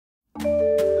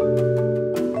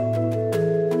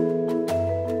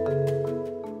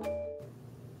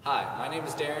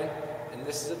Darren, and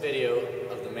this is a video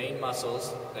of the main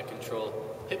muscles that control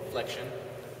hip flexion,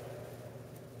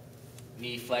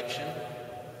 knee flexion,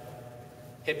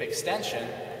 hip extension,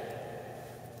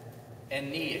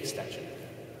 and knee extension.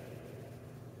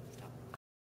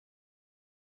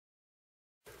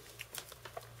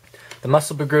 The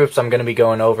muscle groups I'm going to be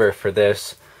going over for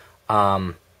this,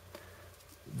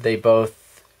 they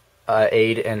both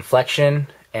aid in flexion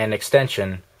and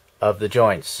extension of the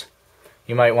joints.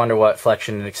 You might wonder what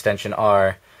flexion and extension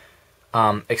are.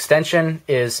 Extension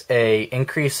is an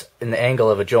increase in the angle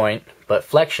of a joint, but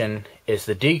flexion is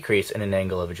the decrease in an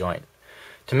angle of a joint.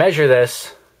 To measure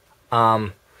this,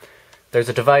 there's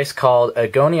a device called a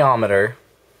goniometer,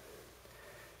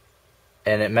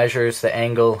 and it measures the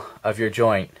angle of your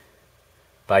joint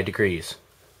by degrees.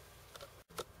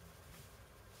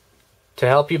 To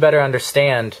help you better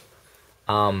understand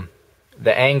the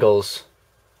angles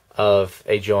of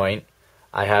a joint,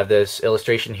 I have this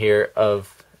illustration here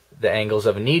of the angles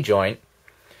of a knee joint.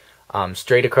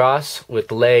 Straight across with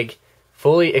the leg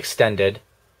fully extended,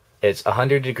 it's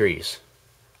 100 degrees.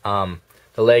 The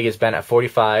leg is bent at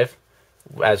 45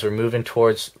 as we're moving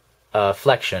towards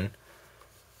flexion.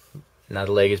 Now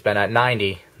the leg is bent at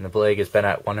 90 and the leg is bent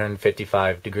at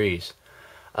 155 degrees.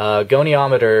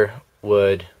 Goniometer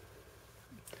would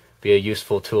be a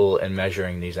useful tool in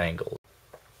measuring these angles.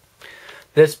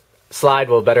 This slide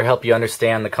will better help you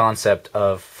understand the concept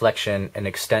of flexion and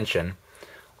extension.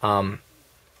 Right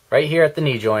here at the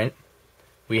knee joint,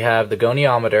 we have the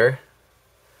goniometer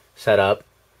set up,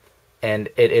 and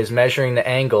it is measuring the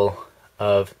angle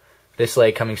of this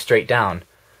leg coming straight down.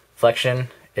 Flexion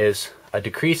is a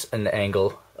decrease in the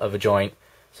angle of a joint,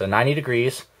 so 90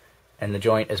 degrees, and the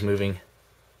joint is moving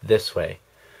this way.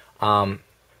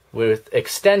 With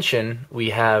extension, we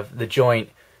have the joint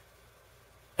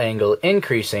angle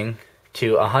increasing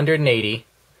to 180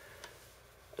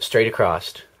 straight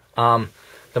across.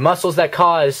 The muscles that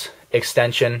cause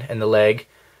extension in the leg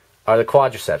are the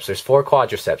quadraceps. There's 4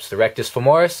 quadraceps: the rectus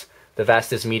femoris, the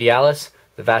vastus medialis,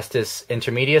 the vastus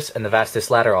intermedius, and the vastus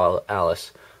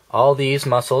lateralis. All these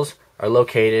muscles are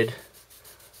located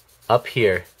up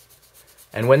here,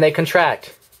 and when they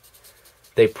contract,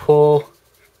 they pull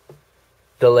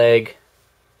the leg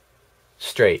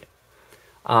straight.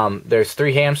 There's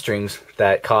 3 hamstrings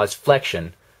that cause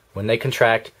flexion. When they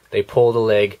contract, they pull the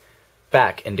leg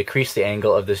back and decrease the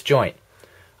angle of this joint.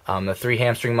 The 3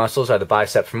 hamstring muscles are the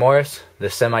biceps femoris, the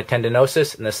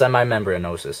semitendinosus, and the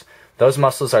semimembranosus. Those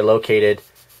muscles are located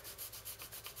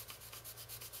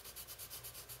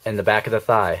in the back of the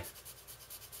thigh,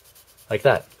 like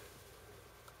that.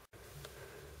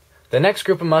 The next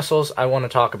group of muscles I want to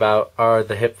talk about are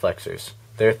the hip flexors.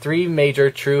 There are 3 major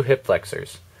true hip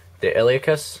flexors: the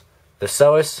iliacus, the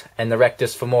psoas, and the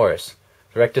rectus femoris.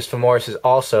 The rectus femoris is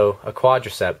also a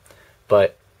quadricep,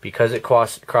 but because it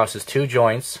crosses 2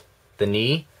 joints, the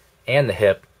knee and the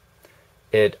hip,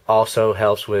 it also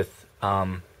helps with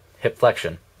hip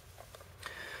flexion.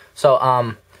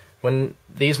 So when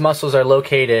these muscles are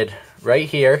located right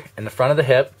here in the front of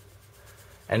the hip,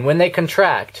 and when they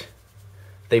contract,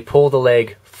 they pull the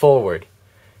leg forward,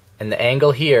 and the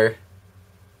angle here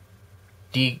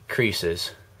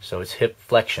decreases, so it's hip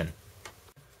flexion.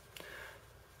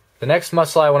 The next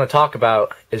muscle I want to talk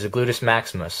about is the gluteus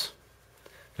maximus.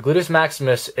 The gluteus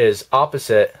maximus is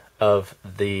opposite of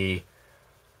the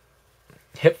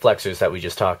hip flexors that we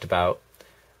just talked about,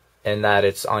 in that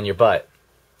it's on your butt.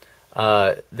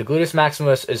 The gluteus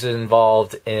maximus is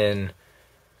involved in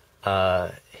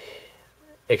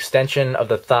extension of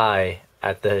the thigh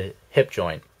at the hip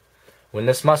joint. When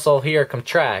this muscle here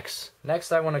contracts,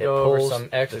 next I want to go over some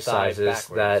exercises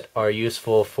that are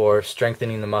useful for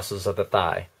strengthening the muscles of the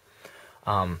thigh.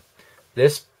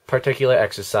 This particular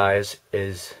exercise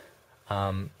is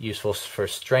useful for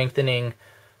strengthening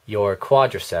your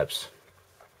quadriceps.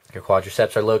 Your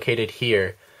quadriceps are located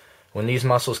here. When these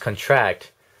muscles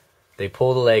contract, they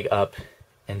pull the leg up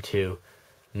into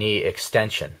knee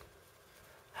extension.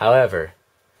 However,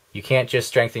 you can't just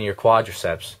strengthen your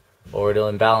quadriceps, or it'll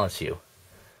imbalance you.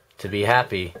 To be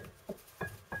happy,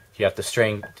 you have to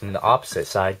strengthen the opposite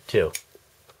side too.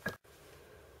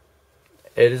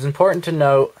 It is important to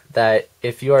note that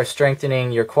if you are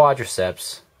strengthening your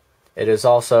quadriceps, it is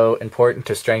also important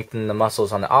to strengthen the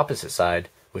muscles on the opposite side,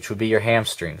 which would be your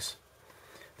hamstrings.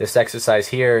 This exercise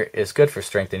here is good for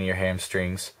strengthening your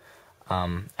hamstrings.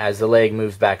 As the leg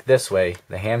moves back this way,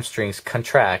 the hamstrings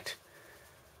contract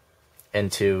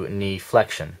into knee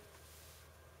flexion.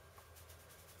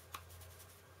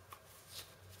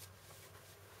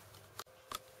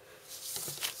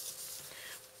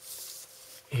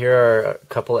 Here are a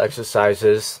couple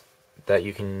exercises that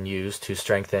you can use to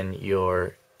strengthen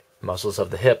your muscles of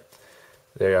the hip.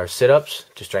 There are sit-ups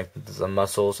to strengthen the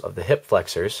muscles of the hip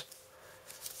flexors,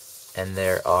 and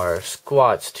there are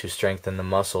squats to strengthen the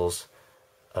muscles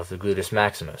of the gluteus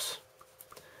maximus.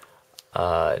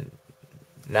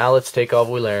 Now let's take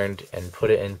all we learned and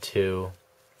put it into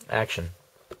action.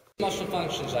 Muscle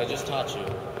functions I just taught you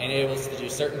enable us to do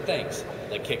certain things,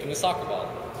 like kicking a soccer ball,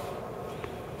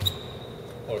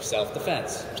 or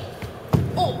self-defense.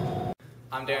 Oh!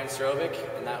 I'm Darren Strovic,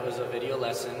 and that was a video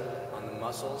lesson on the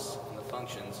muscles and the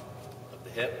functions of the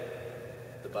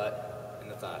hip, the butt, and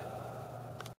the thigh.